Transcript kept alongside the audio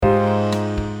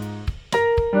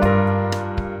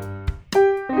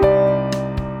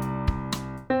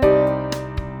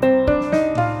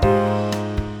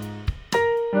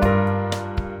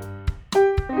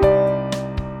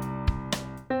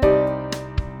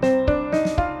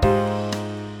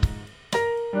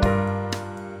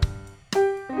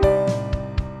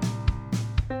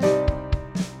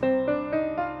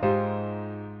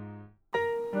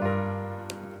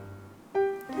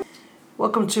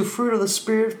welcome to Fruit of the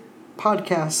Spirit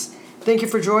podcast. Thank you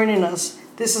for joining us.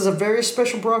 This is a very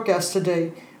special broadcast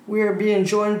today. We are being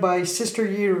joined by Sister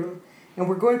Yira, and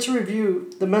we're going to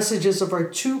review the messages of our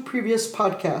two previous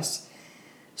podcasts.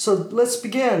 So let's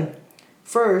begin.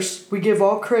 First, we give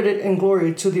all credit and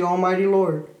glory to the Almighty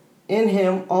Lord. In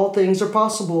Him, all things are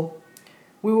possible.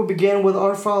 We will begin with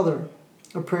Our Father,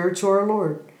 a prayer to our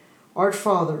Lord. Our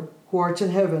Father, who art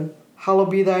in heaven, hallowed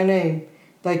be thy name.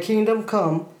 Thy kingdom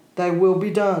come, thy will be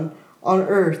done, on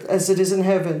earth as it is in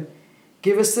heaven.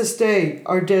 Give us this day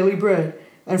our daily bread,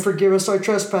 and forgive us our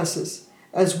trespasses,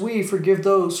 as we forgive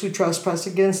those who trespass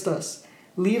against us.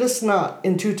 Lead us not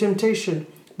into temptation,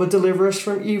 but deliver us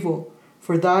from evil.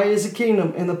 For thy is the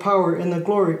kingdom, and the power, and the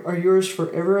glory are yours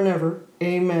forever and ever.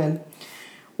 Amen.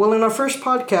 Well, in our first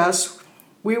podcast,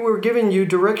 we were giving you a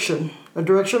direction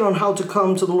on how to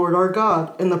come to the Lord our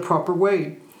God in the proper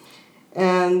way,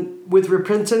 and with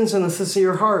repentance and a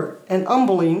sincere heart, and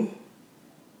humbling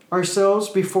ourselves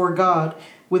before God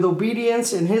with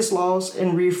obedience in His laws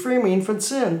and refraining from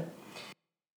sin.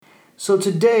 So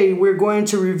today we're going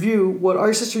to review what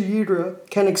our Sister Yira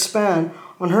can expand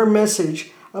on her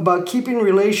message about keeping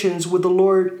relations with the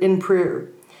Lord in prayer.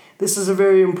 This is a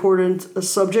very important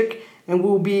subject, and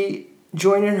we'll be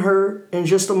joining her in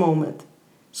just a moment.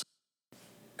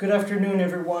 Good afternoon,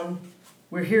 everyone.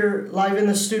 We're here live in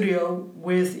the studio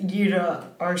with Yira,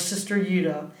 our Sister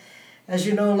Yira. As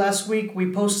you know, last week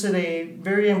we posted a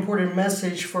very important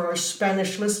message for our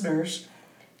Spanish listeners,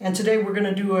 and today we're going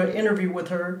to do an interview with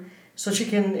her so she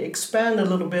can expand a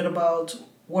little bit about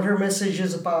what her message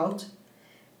is about,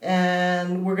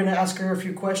 and we're going to ask her a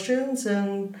few questions,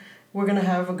 and we're going to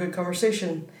have a good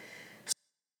conversation.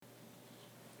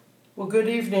 Well, good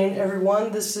evening,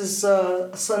 everyone. This is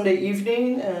a Sunday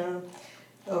evening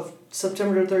of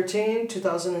September 13,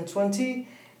 2020,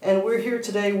 and we're here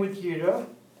today with Yira.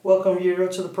 Welcome, Yira,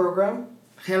 to the program.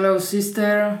 Hello,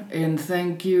 sister, and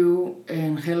thank you,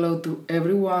 and hello to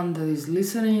everyone that is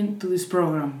listening to this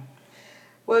program.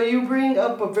 Well, you bring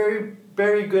up a very,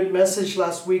 very good message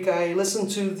last week. I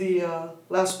listened to the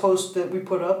last post that we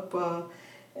put up,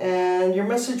 and your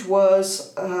message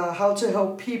was how to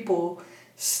help people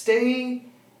stay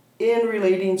in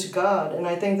relating to God, and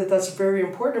I think that that's a very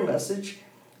important message.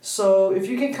 So if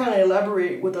you can kind of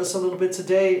elaborate with us a little bit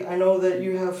today, I know that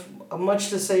you have much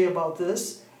to say about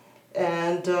this,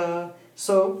 and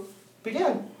so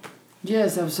begin.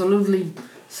 Yes, absolutely.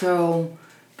 So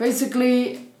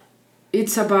basically,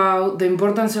 it's about the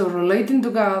importance of relating to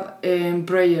God and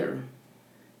prayer.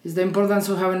 It's the importance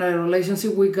of having a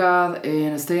relationship with God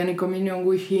and staying in communion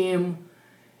with Him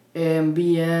and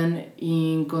being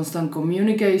in constant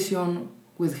communication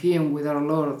with Him, with our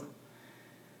Lord.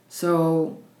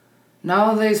 So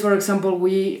nowadays, for example,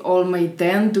 we all may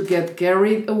tend to get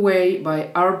carried away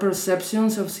by our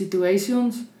perceptions of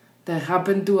situations that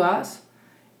happen to us.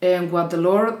 And what the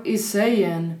Lord is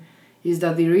saying is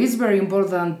that it is very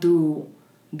important to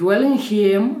dwell in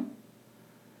Him.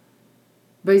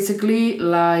 Basically,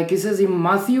 like it says in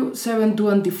Matthew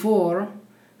 7:24,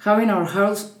 having our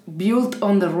house built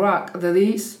on the rock, that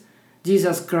is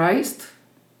Jesus Christ.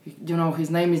 You know, His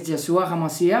name is Yeshua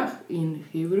HaMashiach in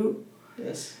Hebrew.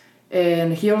 Yes.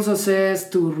 And He also says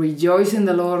to rejoice in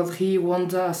the Lord. He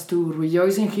wants us to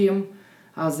rejoice in Him.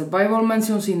 As the Bible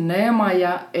mentions in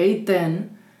Nehemiah 8:10,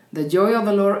 the joy of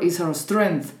the Lord is our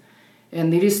strength.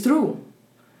 And it is true.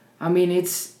 I mean,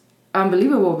 it's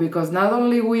unbelievable because not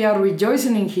only we are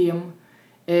rejoicing in Him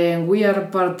and we are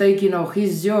partaking of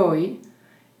His joy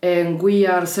and we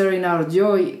are sharing our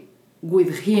joy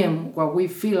with Him, what we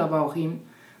feel about Him,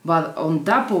 but on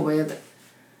top of it,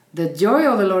 the joy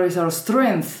of the Lord is our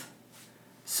strength.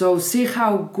 So see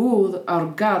how good our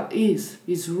God is.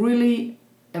 It's really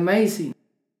amazing.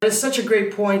 It's such a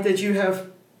great point that you have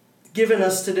given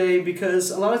us today,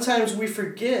 because a lot of times we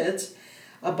forget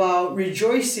about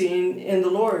rejoicing in the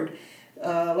Lord.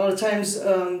 A lot of times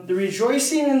the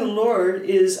rejoicing in the Lord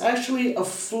is actually a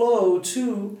flow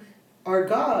to our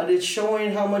God. It's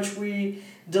showing how much we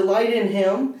delight in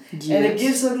Him, yes, and it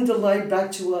gives Him delight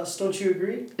back to us. Don't you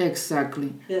agree?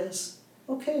 Exactly. Yes.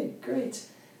 Okay, great.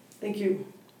 Thank you.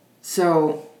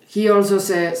 So He also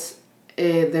says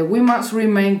that we must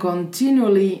remain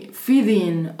continually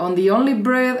feeding on the only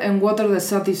bread and water that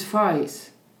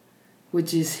satisfies,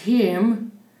 which is Him,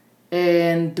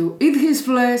 and to eat His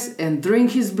flesh and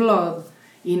drink His blood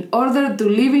in order to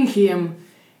live in Him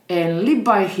and live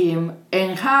by Him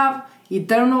and have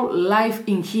eternal life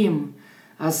in Him,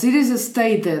 as it is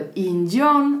stated in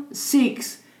John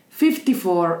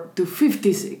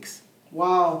 6:54-56.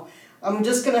 Wow. I'm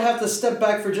just going to have to step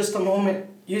back for just a moment.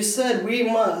 You said we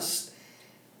must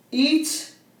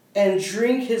eat and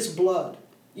drink his blood.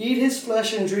 Eat his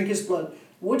flesh and drink his blood.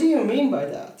 What do you mean by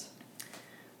that?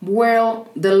 Well,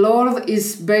 the Lord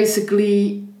is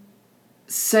basically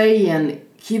saying,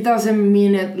 he doesn't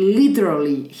mean it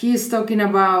literally. He's talking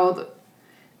about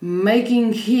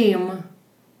making him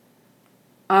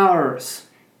ours.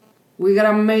 We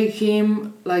gotta make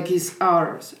him like he's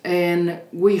ours. And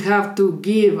we have to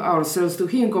give ourselves to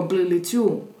him completely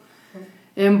too.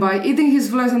 And by eating his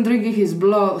flesh and drinking his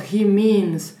blood, he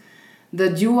means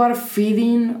that you are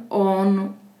feeding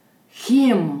on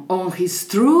him, on his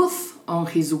truth, on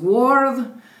his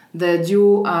word, that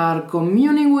you are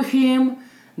communing with him,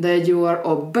 that you are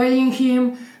obeying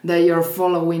him, that you're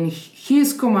following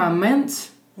his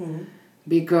commandments,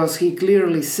 because he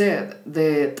clearly said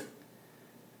that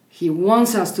he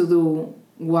wants us to do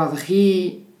what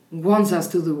he wants us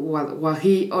to do, what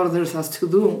he orders us to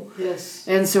do. Yes.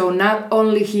 And so not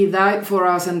only he died for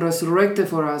us and resurrected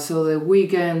for us so that we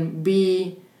can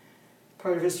be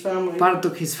part of his family. Part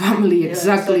of his family, Yeah,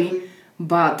 exactly.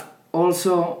 But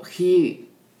also he,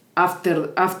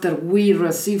 after we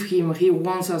receive him, he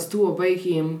wants us to obey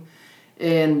him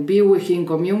and be with him,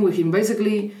 commune with him,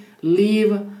 basically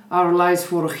live our lives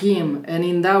for him. And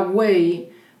in that way,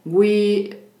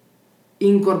 we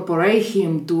incorporate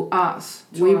him to us.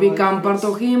 We become part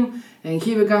of him and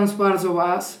he becomes part of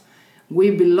us. We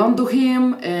belong to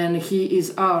him and he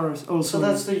is ours also. So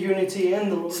that's the unity in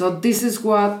the Lord. So this is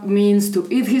what means to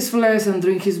eat his flesh and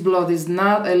drink his blood. Is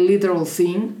not a literal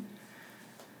thing.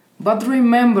 But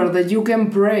remember that you can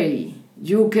pray.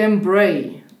 You can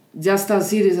pray. Just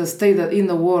as it is stated in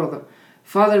the word.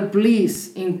 Father,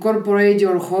 please incorporate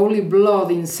your holy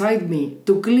blood inside me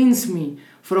to cleanse me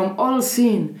from all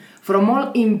sin, from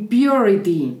all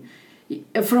impurity,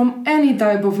 from any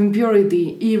type of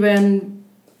impurity, even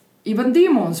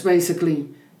demons, basically.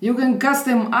 You can cast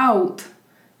them out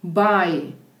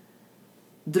by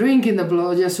drinking the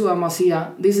blood of Yeshua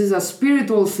Mashiach. This is a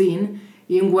spiritual thing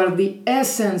in where the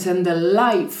essence and the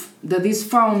life that is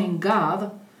found in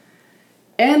God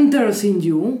enters in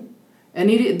you. And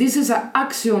this is an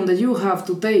action that you have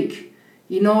to take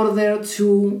in order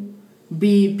to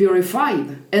be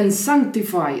purified and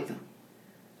sanctified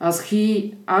as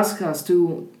he asks us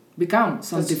to become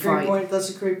sanctified.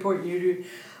 That's a great point. You do.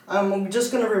 I'm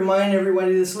just going to remind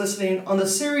everybody that's listening, on the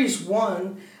series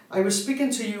 1, I was speaking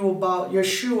to you about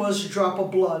Yeshua's drop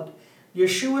of blood.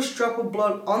 Yeshua's drop of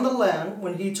blood on the land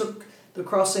when he took the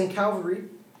cross in Calvary,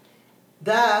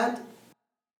 that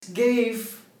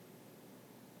gave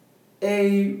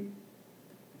a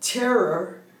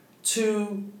terror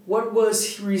to what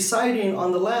was residing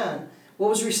on the land. What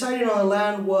was residing on the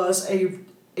land was a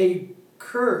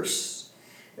curse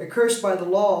by the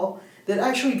law that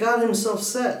actually God himself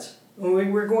set.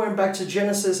 When we're going back to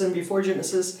Genesis and before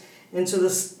Genesis into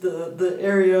the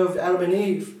area of Adam and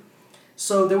Eve.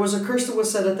 So there was a curse that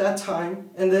was set at that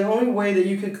time, and the only way that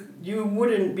you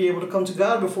wouldn't be able to come to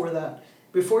God before that.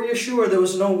 Before Yeshua, there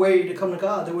was no way to come to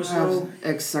God. There was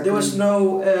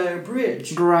no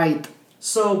bridge. Right.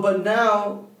 So, but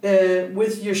now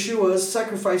with Yeshua's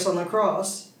sacrifice on the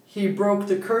cross, he broke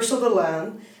the curse of the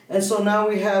land, and so now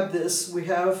we have this. We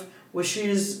have what she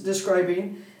is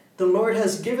describing. The Lord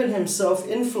has given himself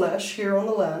in flesh here on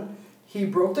the land. He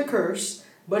broke the curse,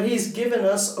 but he's given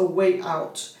us a way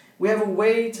out. We have a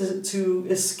way to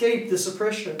escape this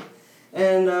oppression.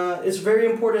 And it's very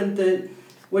important that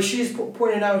what she's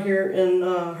pointing out here in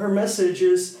her message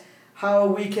is how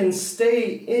we can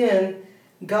stay in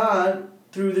God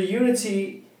through the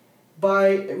unity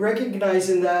by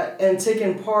recognizing that and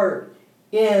taking part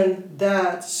in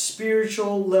that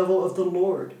spiritual level of the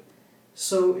Lord.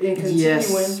 So in continuing,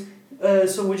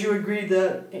 yes. So would you agree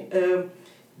that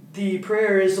the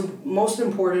prayer is most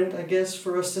important, I guess,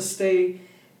 for us to stay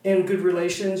in good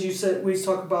relations? You said we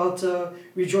talk about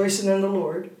rejoicing in the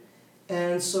Lord.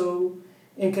 And so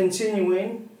in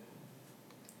continuing.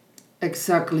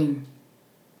 Exactly.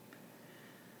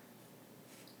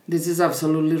 This is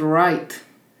absolutely right.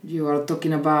 You are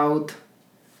talking about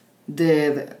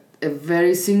a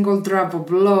very single drop of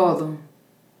blood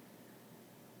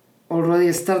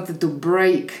already started to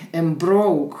break and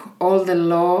broke all the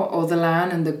law of the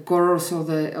land and the course of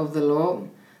the law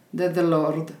that the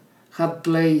Lord had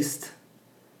placed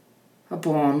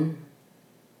upon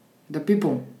the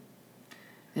people.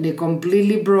 And he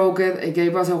completely broke it. He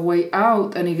gave us a way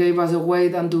out, and he gave us a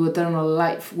way unto eternal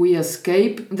life. We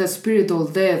escaped the spiritual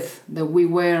death that we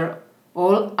were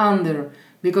all under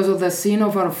because of the sin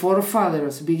of our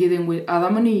forefathers, beginning with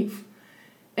Adam and Eve.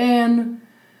 And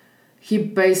he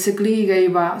basically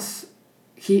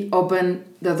he opened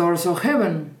the doors of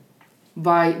heaven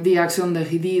by the action that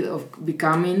he did of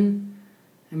becoming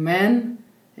Amen.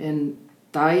 And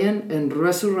dying and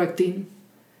resurrecting,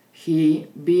 he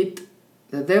beat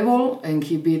the devil and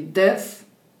he beat death,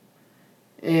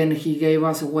 and he gave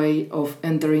us a way of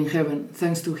entering heaven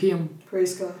thanks to him.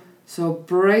 Praise God. So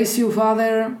praise you,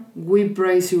 Father. We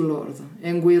praise you, Lord.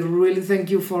 And we really thank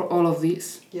you for all of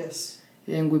this. Yes.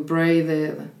 And we pray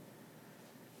that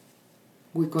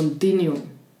we continue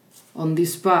on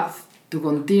this path to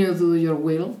continue to do your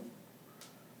will.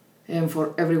 And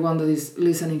for everyone that is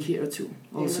listening here too.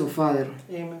 Also, Amen. Father.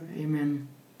 Amen. Amen.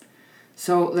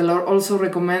 So the Lord also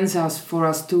recommends us for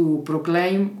us to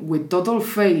proclaim with total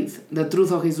faith the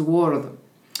truth of His word.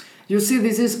 You see,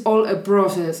 this is all a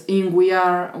process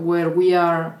where we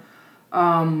are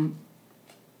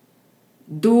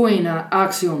doing an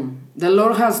action. The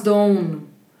Lord has done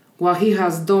what He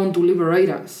has done to liberate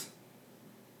us.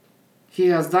 He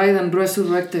has died and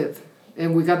resurrected,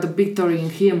 and we got the victory in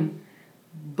Him.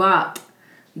 But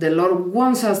the Lord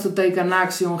wants us to take an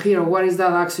action here. What is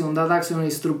that action? That action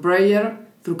is through prayer,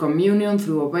 through communion,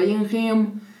 through obeying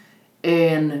Him.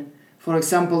 And, for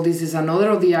example, this is another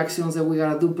of the actions that we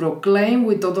gotta do. Proclaim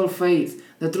with total faith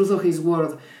the truth of His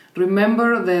word.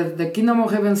 Remember that the kingdom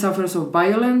of heaven suffers of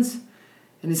violence.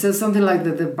 And it says something like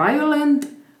that the violent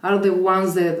are the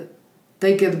ones that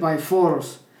take it by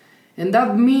force. And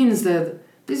that means that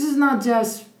this is not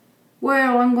just,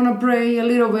 well, I'm gonna pray a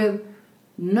little bit.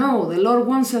 No, the Lord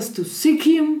wants us to seek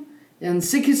Him and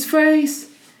seek His face,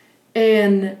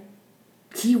 and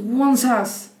He wants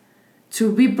us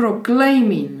to be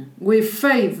proclaiming with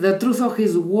faith the truth of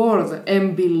His word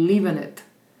and believe in it.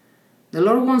 The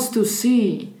Lord wants to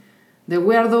see that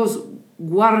we are those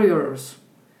warriors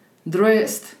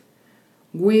dressed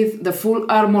with the full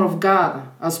armor of God,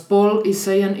 as Paul is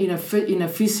saying in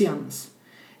Ephesians,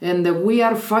 and that we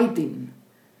are fighting.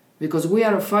 Because we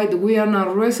are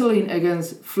not wrestling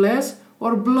against flesh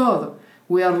or blood.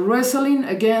 We are wrestling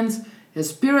against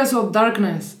spirits of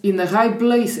darkness in the high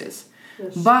places.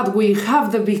 Yes. But we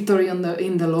have the victory in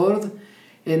the Lord.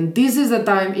 And this is the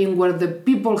time in where the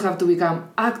people have to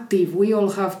become active. We all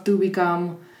have to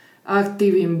become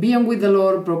active in being with the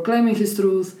Lord, proclaiming His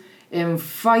truth, and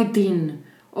fighting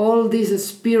all these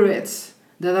spirits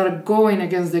that are going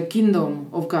against the kingdom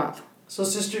of God. So,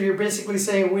 sister, you're basically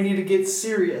saying we need to get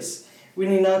serious. We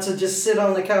need not to just sit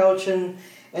on the couch and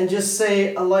just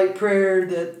say a light prayer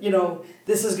that,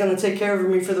 this is going to take care of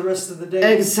me for the rest of the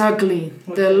day. Exactly.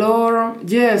 Okay. The Lord,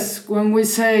 yes, when we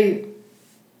say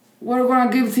we're going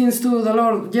to give things to the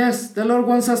Lord, yes, the Lord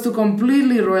wants us to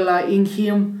completely rely in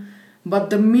Him. But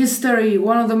the mystery,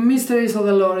 one of the mysteries of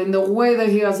the Lord, in the way that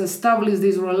He has established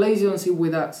this relationship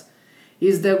with us,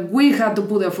 is that we had to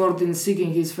put effort in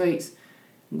seeking His face.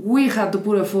 We had to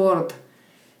put effort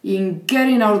in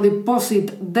getting our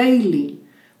deposit daily,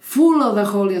 full of the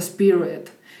Holy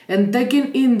Spirit, and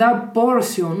taking in that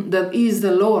portion that is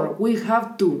the Lord. We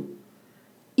have to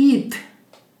eat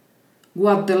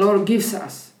what the Lord gives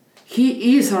us.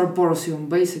 He is our portion,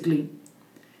 basically.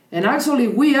 And actually,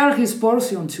 we are His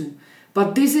portion too.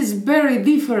 But this is very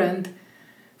different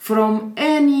from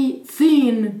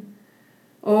anything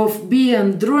of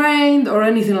being drained or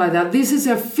anything like that. This is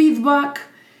a feedback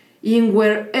in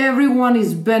where everyone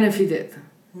is benefited.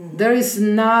 Mm-hmm. There is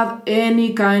not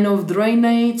any kind of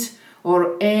drainage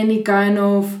or any kind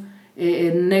of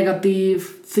negative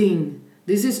thing.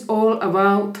 This is all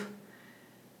about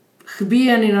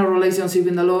being in a relationship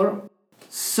in the Lord.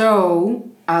 So,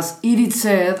 as it is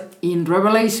said in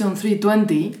Revelation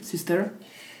 3:20, sister,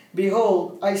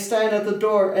 behold, I stand at the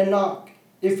door and knock.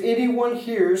 If anyone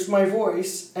hears my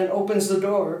voice and opens the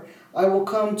door, I will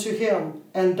come to him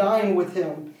and dine with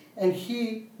him, and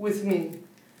he with me.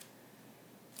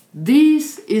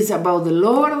 This is about the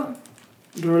Lord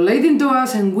relating to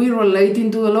us and we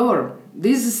relating to the Lord.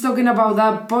 This is talking about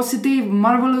that positive,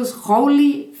 marvelous,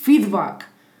 holy feedback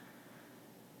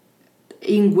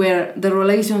in where the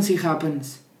relationship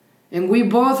happens. And we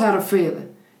both are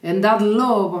fed. And that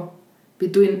love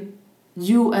between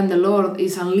you and the Lord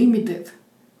is unlimited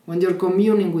when you're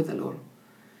communing with the Lord.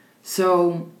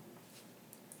 So,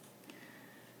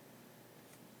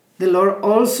 the Lord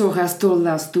also has told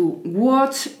us to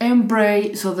watch and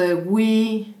pray so that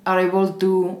we are able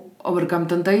to overcome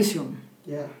temptation.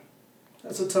 Yeah,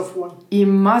 that's a tough one.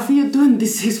 In Matthew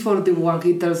 26:41,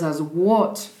 He tells us,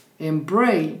 watch and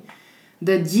pray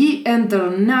that ye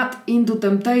enter not into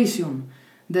temptation.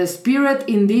 The spirit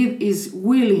indeed is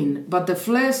willing, but the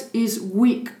flesh is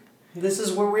weak. This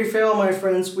is where we fail, my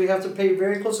friends. We have to pay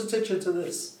very close attention to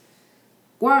this.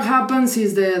 What happens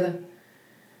is that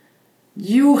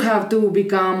you have to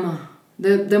become,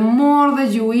 the more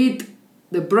that you eat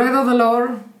the bread of the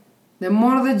Lord, the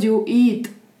more that you eat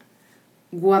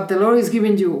what the Lord is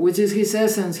giving you, which is His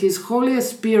essence, His Holy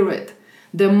Spirit,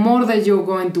 the more that you're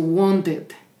going to want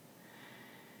it.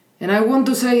 And I want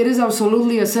to say it is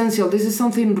absolutely essential. This is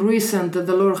something recent that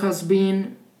the Lord has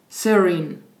been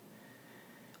sharing.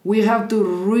 We have to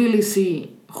really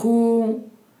see who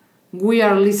we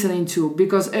are listening to,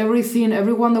 because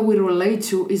everyone that we relate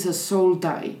to is a soul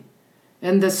tie.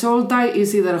 And the soul tie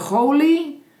is either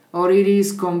holy or it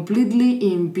is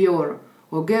completely impure.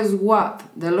 Well, guess what?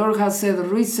 The Lord has said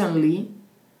recently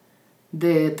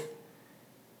that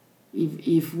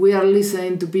if we are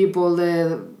listening to people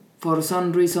that for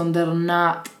some reason they're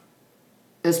not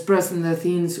expressing the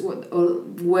things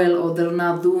well, or they're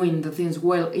not doing the things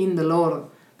well in the Lord,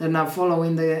 they're not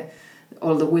following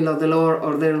all the will of the Lord,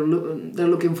 or they're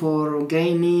looking for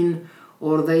gaining,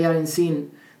 or they are in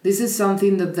sin. This is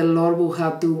something that the Lord will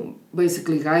have to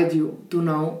basically guide you to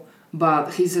know,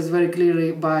 but He says very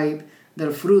clearly, by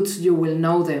their fruits you will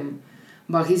know them.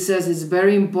 But He says it's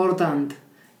very important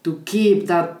to keep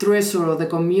that treasure of the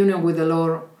communion with the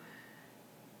Lord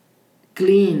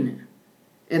clean,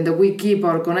 and that we keep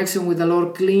our connection with the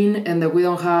Lord clean, and that we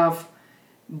don't have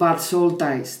bad soul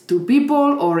ties to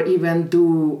people or even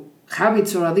to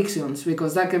habits or addictions,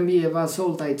 because that can be a bad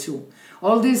soul tie too.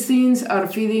 All these things are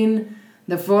feeding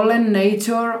the fallen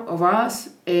nature of us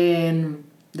and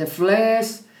the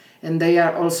flesh, and they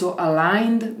are also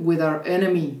aligned with our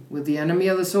enemy, with the enemy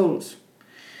of the souls.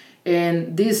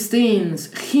 And these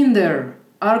things hinder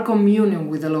our communion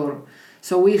with the Lord.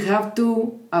 So we have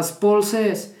to, as Paul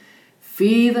says,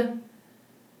 feed.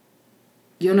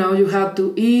 You have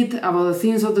to eat about the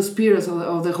things of the Spirit,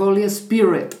 of the Holy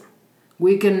Spirit.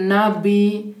 We cannot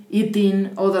be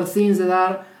eating other things that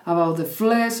are about the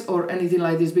flesh or anything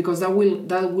like this, because that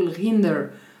will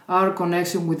hinder our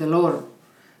connection with the Lord.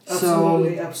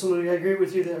 Absolutely. I agree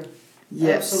with you there.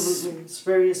 Yes. Absolutely. It's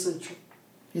very essential.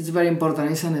 It's very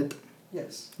important, isn't it?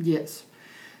 Yes. Yes.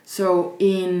 So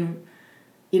in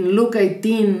Luke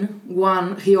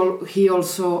 18:1, he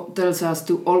also tells us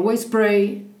to always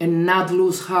pray and not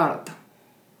lose heart.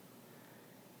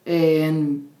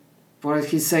 And for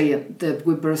as he's saying, that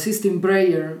we persist in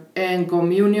prayer and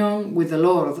communion with the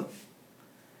Lord,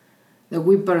 that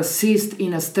we persist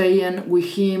in staying with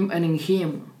Him and in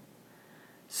Him.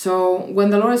 So when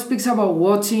the Lord speaks about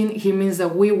watching, He means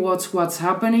that we watch what's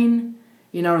happening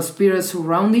in our spirit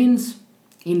surroundings,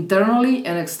 internally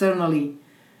and externally,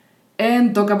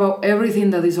 and talk about everything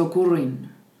that is occurring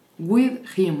with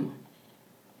Him.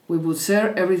 We would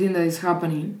share everything that is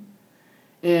happening,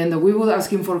 and we would ask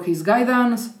Him for His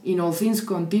guidance in all things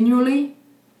continually.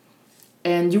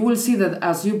 And you will see that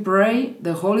as you pray,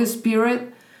 the Holy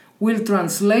Spirit will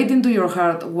translate into your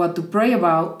heart what to pray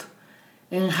about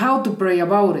and how to pray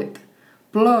about it.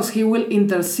 Plus, He will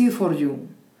intercede for you.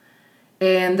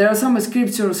 And there are some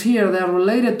scriptures here that are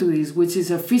related to this, which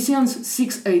is Ephesians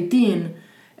 6:18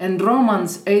 and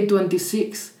Romans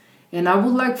 8:26. And I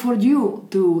would like for you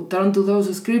to turn to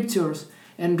those scriptures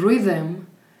and read them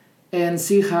and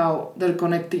see how they're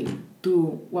connecting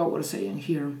to what we're saying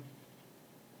here.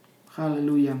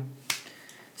 Hallelujah.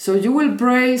 So you will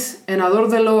praise and adore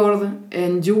the Lord,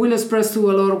 and you will express to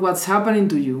the Lord what's happening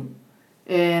to you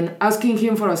and asking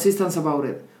Him for assistance about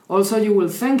it. Also, you will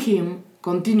thank Him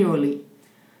continually,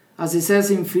 as it says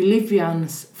in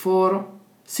Philippians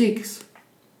 4:6.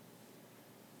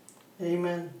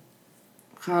 Amen.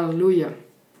 Hallelujah.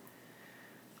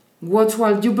 Watch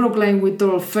while you proclaim with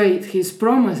all faith His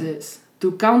promises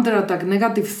to counterattack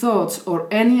negative thoughts or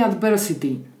any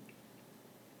adversity.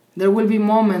 There will be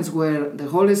moments where the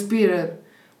Holy Spirit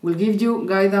will give you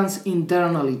guidance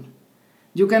internally.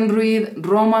 You can read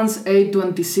Romans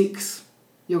 8:26.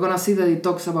 You're going to see that it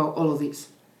talks about all of this.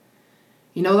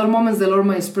 In other moments, the Lord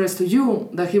may express to you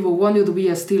that He will want you to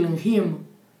be still in Him.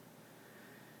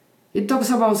 It talks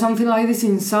about something like this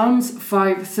in Psalms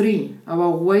 5:3,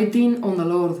 about waiting on the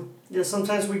Lord. Yeah,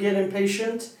 sometimes we get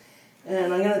impatient,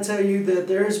 and I'm going to tell you that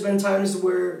there has been times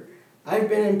where I've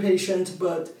been impatient,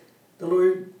 but the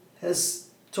Lord has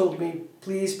told me,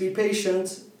 please be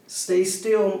patient, stay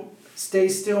still,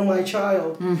 my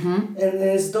child. Mm-hmm. And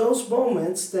it's those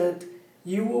moments that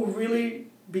you will really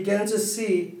begin to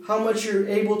see how much you're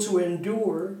able to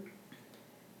endure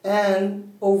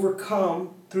and overcome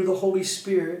through the Holy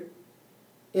Spirit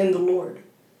in the Lord.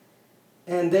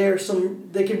 And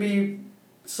they can be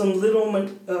some little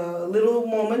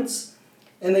moments,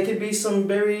 and they can be some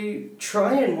very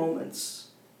trying moments.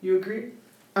 You agree?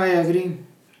 I agree.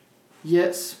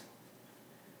 Yes.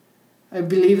 I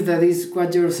believe that is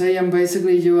what you're saying.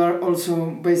 Basically, you are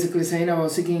also saying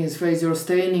about seeking His face. You're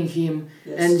staying in Him,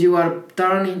 yes. And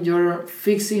you're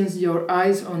fixing your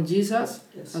eyes on Jesus,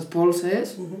 yes. as Paul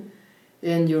says. Mm-hmm.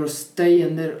 and you're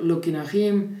staying there looking at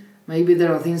Him. Maybe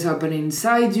there are things happening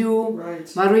inside you.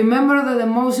 Right. But remember that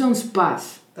emotions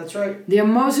pass. That's right. The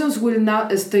emotions will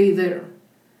not stay there.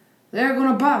 They are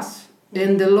going to pass.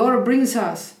 And the Lord brings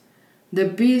us the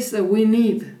peace that we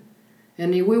need.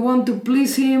 And if we want to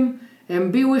please Him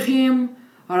and be with Him,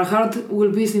 our heart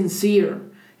will be sincere.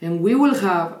 And we will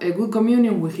have a good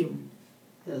communion with Him.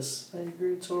 Yes, I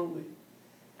agree totally.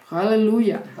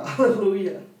 Hallelujah.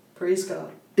 Hallelujah. Praise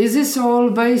God. This is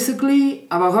all basically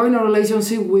about having a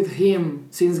relationship with Him,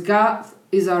 since God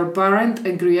is our parent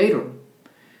and creator.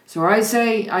 So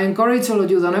I encourage all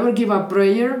of you, don't ever give up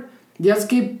prayer. Just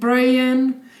keep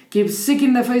praying, keep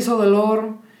seeking the face of the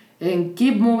Lord, and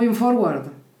keep moving forward.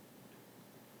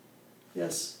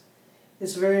 Yes,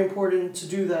 it's very important to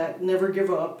do that. Never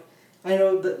give up. I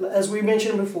know that, as we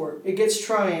mentioned before, it gets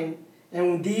trying,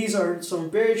 and these are some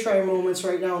very trying moments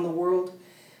right now in the world.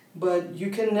 But you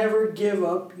can never give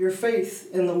up your faith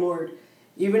in the Lord.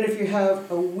 Even if you have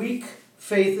a weak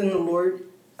faith in the Lord,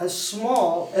 as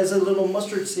small as a little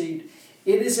mustard seed,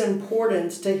 it is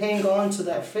important to hang on to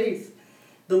that faith.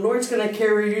 The Lord's going to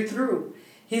carry you through.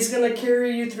 He's going to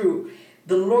carry you through.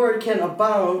 The Lord can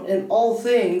abound in all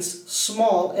things,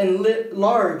 small and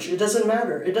large. It doesn't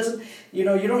matter. It doesn't, you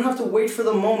don't have to wait for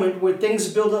the moment where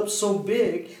things build up so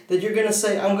big that you're going to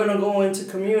say, I'm going to go into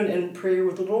commune and pray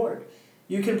with the Lord.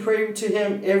 You can pray to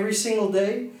Him every single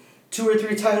day, 2 or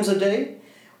 3 times a day,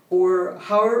 or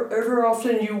however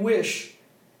often you wish.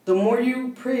 The more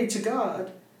you pray to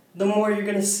God, the more you're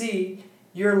going to see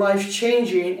your life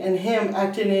changing and Him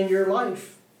acting in your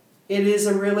life. It is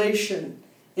a relation.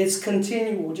 It's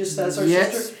continual, just as our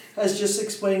sister has just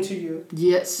explained to you.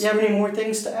 Yes. Do you have any more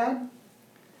things to add?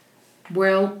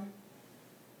 Well,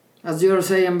 as you're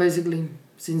saying, basically,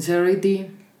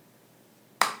 sincerity.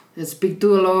 Speak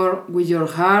to the Lord with your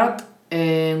heart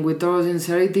and with all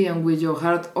sincerity and with your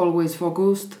heart always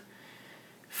focused.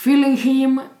 Feeling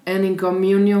Him and in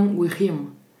communion with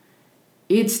Him.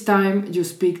 Each time you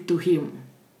speak to Him.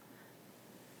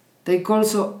 Take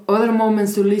also other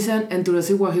moments to listen and to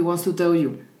receive what He wants to tell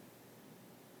you.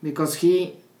 Because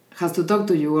He has to talk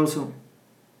to you also.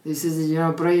 This is,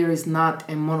 prayer is not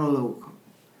a monologue.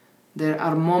 There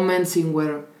are moments in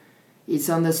where it's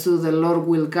understood the Lord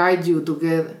will guide you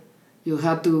to you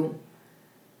have to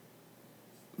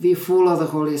be full of the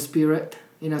Holy Spirit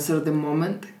in a certain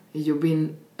moment. If you've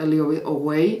been a little bit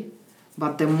away.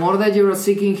 But the more that you're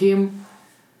seeking Him,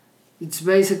 it's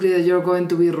basically that you're going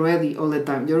to be ready all the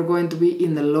time. You're going to be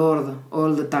in the Lord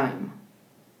all the time.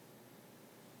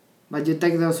 But you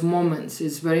take those moments.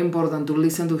 It's very important to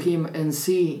listen to Him and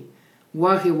see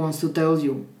what He wants to tell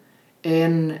you.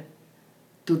 And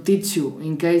to teach you,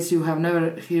 in case you have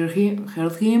never heard Him,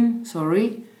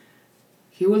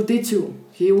 He will teach you.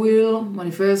 He will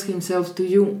manifest Himself to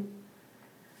you.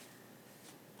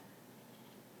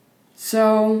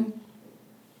 So,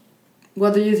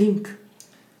 what do you think?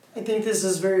 I think this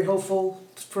is very helpful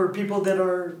for people that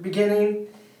are beginning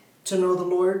to know the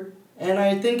Lord. And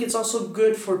I think it's also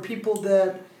good for people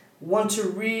that want to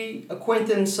reacquaint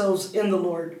themselves in the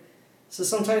Lord. So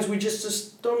sometimes we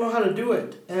just don't know how to do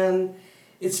it. And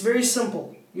it's very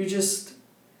simple. You just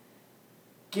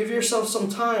give yourself some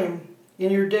time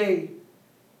in your day.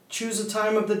 Choose a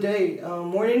time of the day.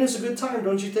 Morning is a good time,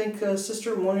 don't you think,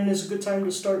 sister? Morning is a good time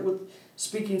to start with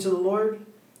speaking to the Lord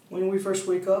when we first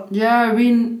wake up. Yeah, I've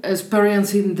been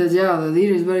experiencing that. The day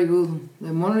is very good.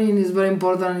 The morning is very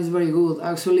important. It's very good.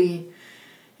 Actually,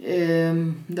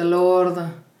 the Lord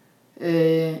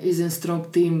is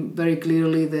instructing very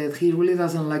clearly that He really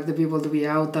doesn't like the people to be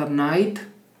out at night.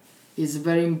 It's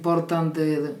very important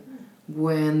that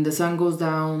when the sun goes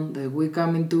down, that we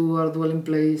come into our dwelling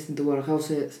place, into our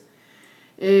houses,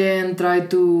 and try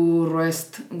to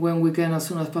rest when we can as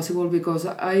soon as possible, because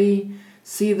I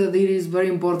see that it is very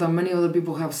important. Many other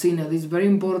people have seen it. It's very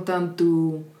important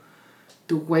to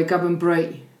wake up and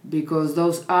pray, because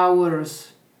those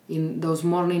hours, in those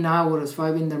morning hours,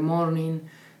 5 in the morning,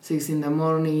 6 in the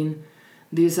morning,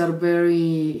 these are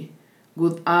very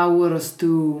good hours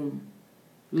to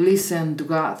listen to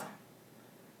God.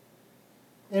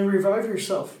 And revive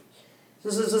yourself.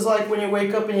 This is like when you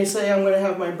wake up and you say, I'm going to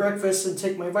have my breakfast and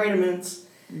take my vitamins.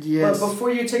 Yes. But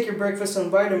before you take your breakfast and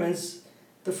vitamins,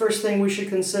 the first thing we should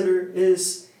consider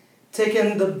is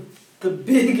taking the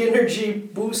big energy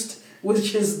boost,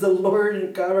 which is the Lord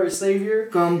and God our Savior.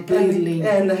 Completely.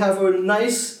 And have a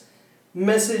nice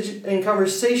message and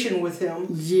conversation with Him.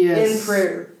 Yes. In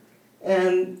prayer.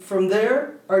 And from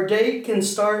there, our day can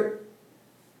start.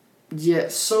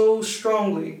 Yes. So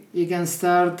strongly. You can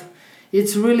start.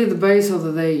 It's really the base of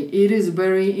the day. It is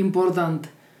very important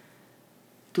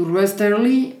to rest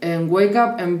early and wake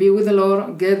up and be with the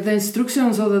Lord, get the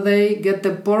instructions of the day, get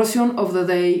the portion of the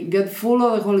day, get full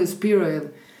of the Holy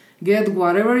Spirit, get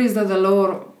whatever it is that the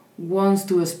Lord wants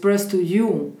to express to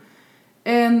you,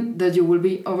 and that you will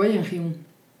be obeying Him,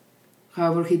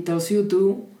 however He tells you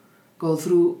to go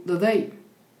through the day.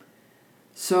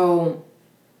 So,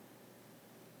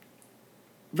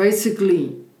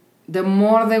 basically, the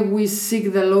more that we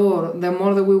seek the Lord, the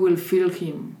more that we will feel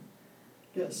Him.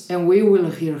 Yes. And we will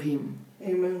hear Him.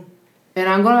 Amen. And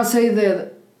I'm going to say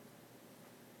that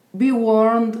be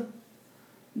warned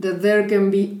that there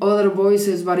can be other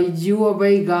voices, but if you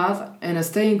obey God and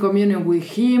stay in communion with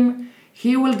Him,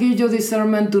 He will give you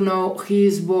discernment to know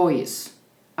His voice.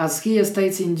 As He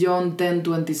states in John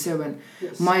 10:27,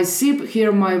 Yes. My sheep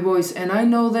hear my voice, and I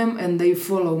know them, and they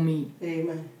follow me.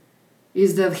 Amen.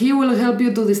 Is that He will help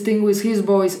you to distinguish His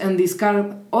voice and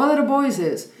discard other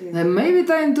voices that may be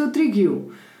trying to trick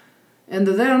you, and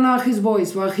that they are not His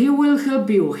voice, but He will help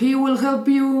you. He will help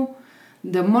you.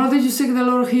 The more that you seek the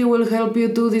Lord, He will help you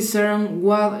to discern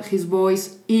what His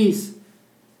voice is.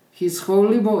 His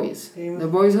holy voice. Amen. The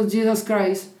voice of Jesus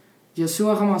Christ,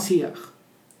 Yeshua HaMashiach,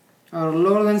 our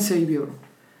Lord and Savior.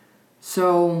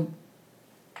 So,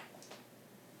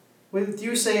 with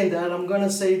you saying that, I'm going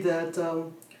to say that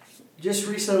just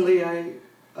recently,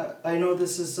 I know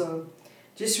this is,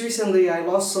 just recently I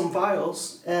lost some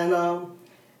files, and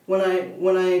when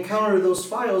I encountered those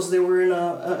files, they were in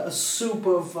a soup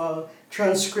of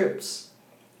transcripts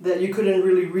that you couldn't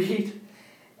really read,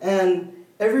 and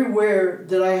everywhere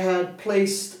that I had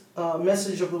placed a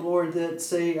message of the Lord that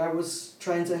say I was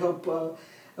trying to help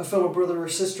a fellow brother or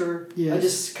sister, yes. I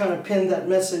just kind of pinned that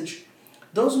message.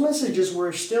 Those messages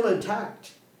were still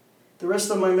intact. The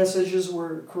rest of my messages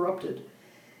were corrupted.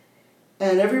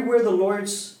 And everywhere the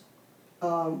Lord's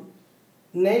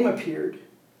name appeared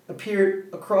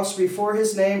across before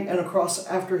His name and across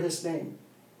after His name.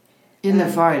 In the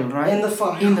file, right? In the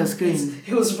file. In the screen.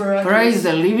 It was miraculous. Praise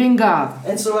the living God.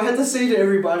 And so I had to say to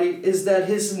everybody is that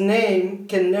His name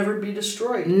can never be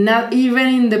destroyed. Not even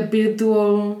in the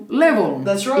virtual level.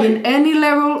 That's right. In any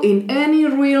level, in any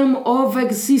realm of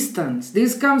existence.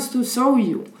 This comes to show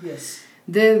you. Yes.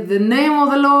 The name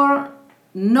of the Lord,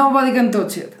 nobody can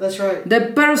touch it. That's right.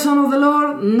 The person of the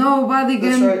Lord, nobody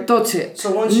can right. touch it.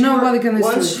 So once nobody can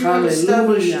destroy once it. you're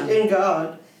established Hallelujah. in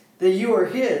God that you are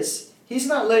His, He's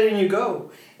not letting you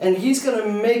go. And He's going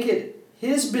to make it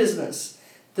His business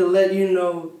to let you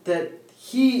know that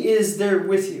He is there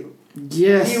with you.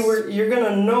 Yes. You're going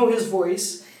to know His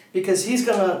voice because He's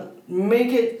going to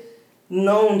make it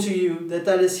known to you that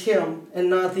that is Him and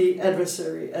not the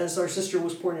adversary, as our sister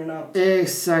was pointing out.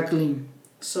 Exactly.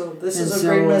 So this is a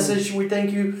great message. We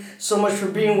thank you so much for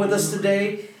being with us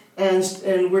today.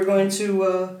 And we're going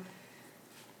to,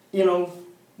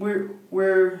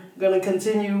 we're going to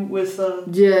continue with...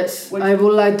 yes, I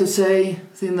would like to say, I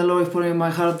think the Lord is putting in my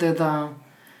heart that,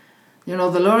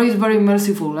 the Lord is very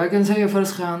merciful. I can say it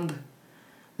firsthand.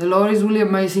 The Lord is really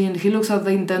amazing. He looks at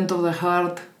the intent of the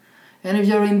heart. And if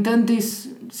your intent is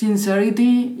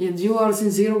sincerity, if you are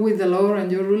sincere with the Lord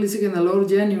and you're really seeking the Lord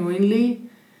genuinely,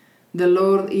 the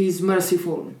Lord is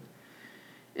merciful.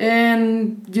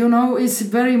 And, it's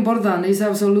very important. It's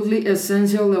absolutely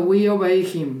essential that we obey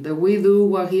Him, that we do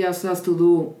what He asks us to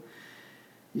do.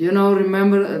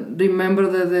 Remember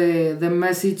that the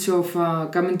message of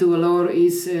coming to the Lord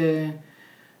is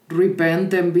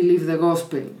repent and believe the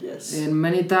gospel. Yes. And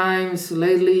many times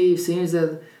lately it seems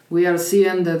that we are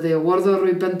seeing that the word of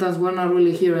repentance we're not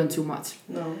really hearing too much.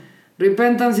 No.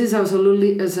 Repentance is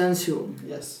absolutely essential.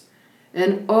 Yes.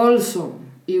 And also,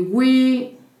 if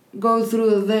we go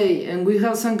through the day and we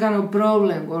have some kind of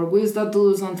problem or we start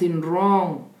to do something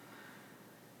wrong,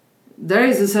 there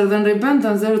is a certain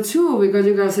repentance there too, because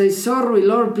you can say, sorry,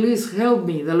 Lord, please help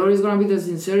me. The Lord is going to be the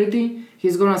sincerity.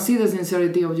 He's going to see the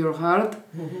sincerity of your heart.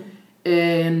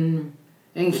 Mm-hmm.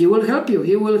 And He will help you.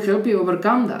 He will help you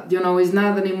overcome that. It's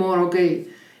not anymore, okay,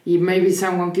 if maybe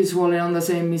someone keeps falling on the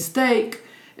same mistake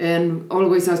and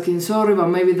always asking sorry, but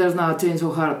maybe there's not a change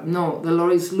of heart. No, the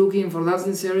Lord is looking for that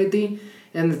sincerity,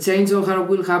 and the change of heart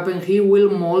will happen. He will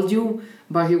mold you,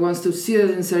 but He wants to see the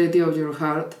sincerity of your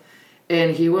heart.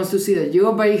 And He wants to see that you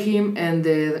obey Him, and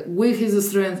that with His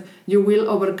strength, you will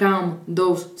overcome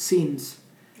those sins.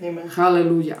 Amen.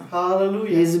 Hallelujah.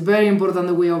 Hallelujah. It's very important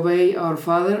that we obey our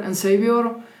Father and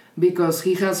Savior, because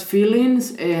He has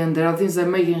feelings, and there are things that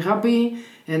make Him happy,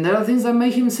 and there are things that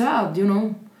make Him sad,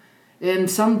 And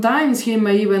sometimes He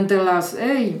may even tell us,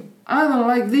 hey, I don't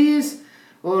like this,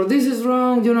 or this is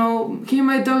wrong, He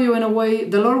may tell you in a way.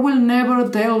 The Lord will never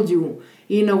tell you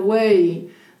in a way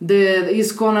that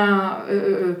is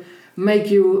gonna make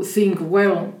you think,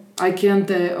 well, I can't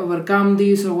overcome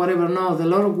this or whatever. No, the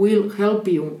Lord will help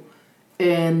you,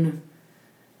 and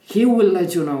He will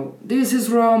let you know, this is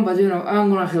wrong, but I'm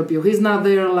gonna help you. He's not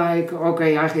there like,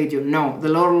 okay, I hate you. No, the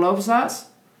Lord loves us.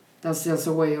 That's just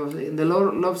a way of saying. The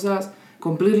Lord loves us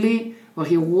completely, but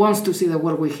He wants to see the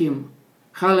work with Him.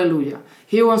 Hallelujah.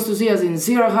 He wants to see a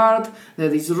sincere heart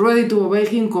that is ready to obey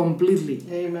Him completely.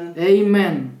 Amen.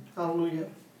 Amen. Hallelujah.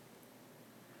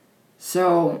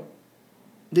 So,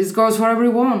 this goes for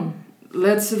everyone.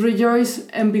 Let's rejoice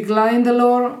and be glad in the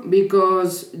Lord,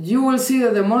 because you will see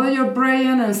that the more that you're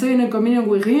praying and staying in communion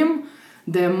with Him,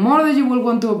 the more that you will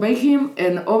want to obey Him,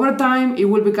 and over time it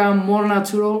will become more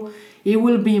natural. It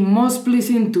will be most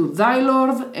pleasing to thy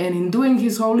Lord, and in doing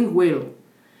His holy will,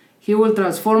 He will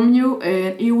transform you,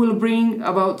 and it will bring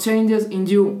about changes in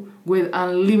you with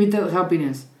unlimited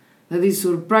happiness. That is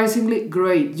surprisingly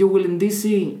great. You will indeed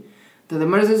see that the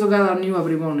mercies of God are new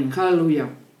every morning. Hallelujah.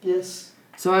 Yes.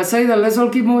 So I say that let's all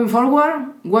keep moving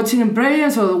forward, watching and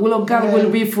praying, so the will of God will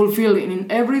be fulfilled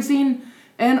in everything,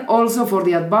 and also for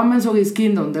the advancement of His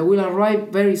kingdom that will arrive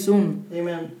very soon.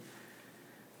 Amen.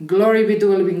 Glory be to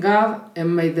the living God,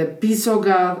 and may the peace of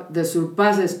God that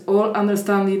surpasses all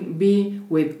understanding be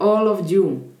with all of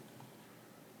you.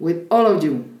 With all of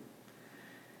you.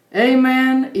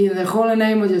 Amen. In the holy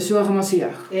name of Yeshua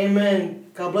HaMashiach. Amen.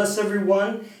 God bless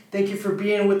everyone. Thank you for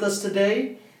being with us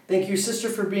today. Thank you, sister,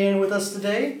 for being with us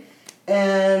today.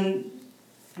 And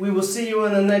we will see you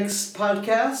in the next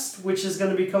podcast, which is going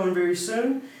to be coming very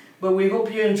soon. But we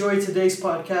hope you enjoyed today's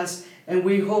podcast, and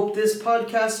we hope this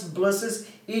podcast blesses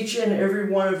each and every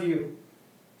one of you.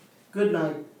 Good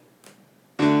night.